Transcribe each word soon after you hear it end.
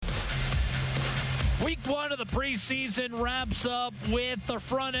Week one of the preseason wraps up with the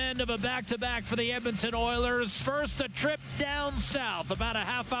front end of a back-to-back for the Edmonton Oilers. First, a trip down south, about a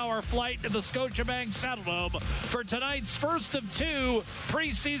half-hour flight to the Scotiabank Saddledome for tonight's first of two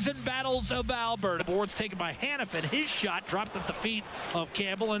preseason battles of Alberta. The board's taken by Hanifin. His shot dropped at the feet of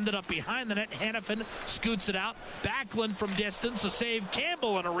Campbell, ended up behind the net. Hanifin scoots it out. Backlund from distance, a save.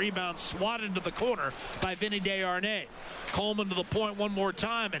 Campbell and a rebound swatted into the corner by Vinny Desharnais. Coleman to the point one more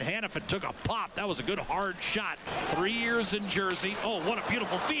time, and Hanifin took a pop. That was a good hard shot. 3 years in Jersey. Oh, what a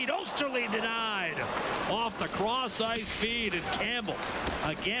beautiful feed. Osterley denied. Off the cross-ice feed, and Campbell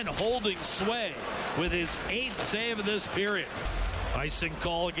again holding sway with his 8th save of this period. Icing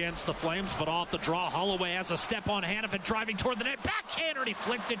call against the Flames, but off the draw. Holloway has a step on Hanifin, driving toward the net. Backhander, and he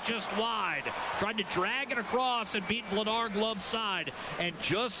flicked it just wide. Tried to drag it across and beat Vladar glove side, and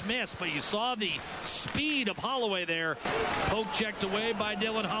just missed. But you saw the speed of Holloway there. Poke checked away by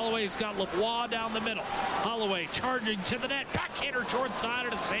Dylan Holloway. He's got Lavoie down the middle. Holloway charging to the net. Backhander short side,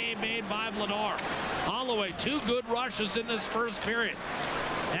 and a save made by Vladar. Holloway, 2 good rushes in this first period.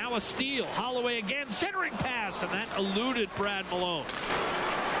 Now a steal. Holloway again, centering pass, and that eluded Brad Malone.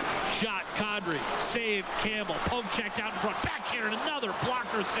 Shot, Kadri. Save, Campbell. Poke checked out in front. Backhand, and another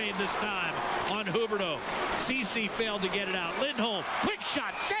blocker save this time on Huberdeau. CC failed to get it out. Lindholm, quick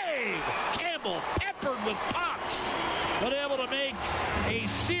shot, save. Campbell peppered with pucks, but able to make a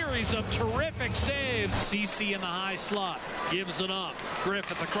series of terrific saves. CC in the high slot. Gives it up.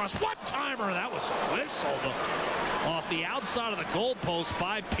 Griffith across. One-timer. That was whistled off the outside of the goalpost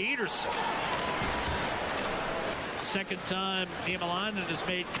by Peterson. Second time Niemelainen has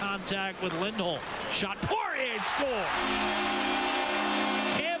made contact with Lindholm. Shot, Poirier score.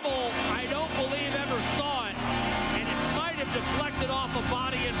 Campbell, I don't believe ever saw it, and it might have deflected off a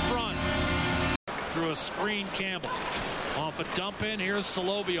body in front. Through a screen, Campbell. Off a dump in, here's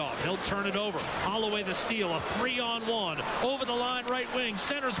Solovyov. He'll turn it over. Holloway the steal, a 3-on-1. Over the line, right wing,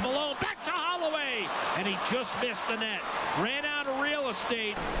 centers Malone, back to Holloway! And he just missed the net. Ran out of real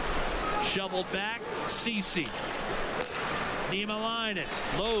estate. Shoveled back, CC. Niemelainen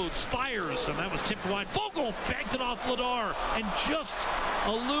loads, fires, and that was tipped wide. Fogle banked it off Vladar and just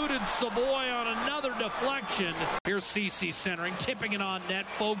eluded Savoy on another deflection. Here's CC centering, tipping it on net.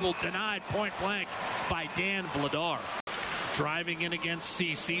 Fogle denied point blank by Dan Vladar. Driving in against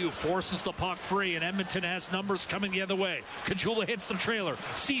CC, who forces the puck free, and Edmonton has numbers coming the other way. Kajula hits the trailer.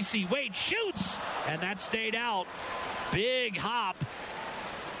 CC, Wade shoots, and that stayed out. Big hop,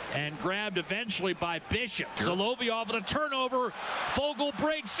 and grabbed eventually by Bishop. Solovyov with a turnover. Fogle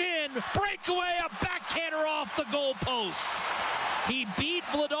breaks in. Breakaway, a backhander off the goalpost. He beat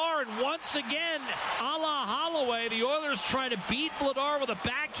Vladar, and once again, a la Holloway, the Oilers try to beat Vladar with a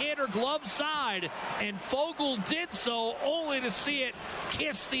backhander glove side, and Fogle did so only to see it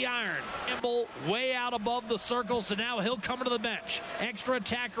kiss the iron. Campbell way out above the circle, so now he'll come to the bench. Extra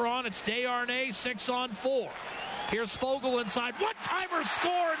attacker on, it's Desharnais, 6-on-4. Here's Fogle inside, one-timer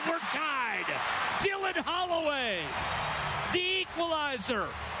score, and we're tied. Dylan Holloway, the equalizer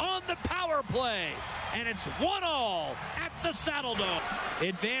on the power play, and it's 1-1 at the Saddledome.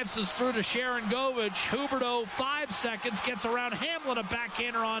 Advances through to Sharon Govich. Huberdeau, 5 seconds, gets around Hamlin, a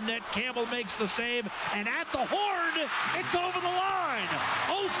backhander on net. Campbell makes the save, and at the horn, it's over the line.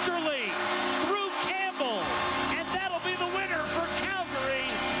 Osterley through Campbell, and that'll be the winner for Calgary,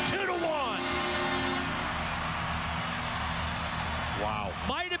 2-1. Wow.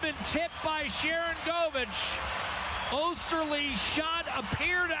 Might have been tipped by Sharon Govich. Osterley's shot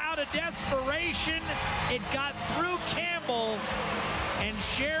appeared out of desperation. It got through Campbell, and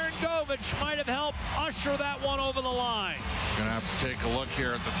Sharon Govich might have helped usher that one over the line. Gonna have to take a look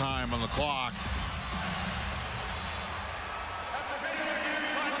here at the time on the clock.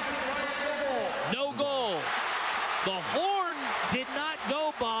 No goal. The horn did not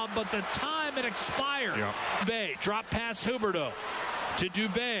go, Bob, but the time had expired. Yep. Dubé, drop past Huberdeau to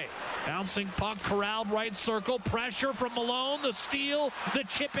Dubé. Bouncing puck, corralled right circle. Pressure from Malone. The steal. The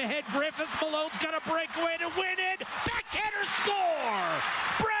chip ahead. Griffith. Malone's got a breakaway to win it. Backhander score.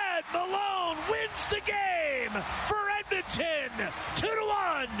 Brad Malone wins the game for Edmonton.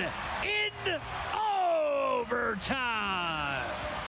 2-1 in overtime.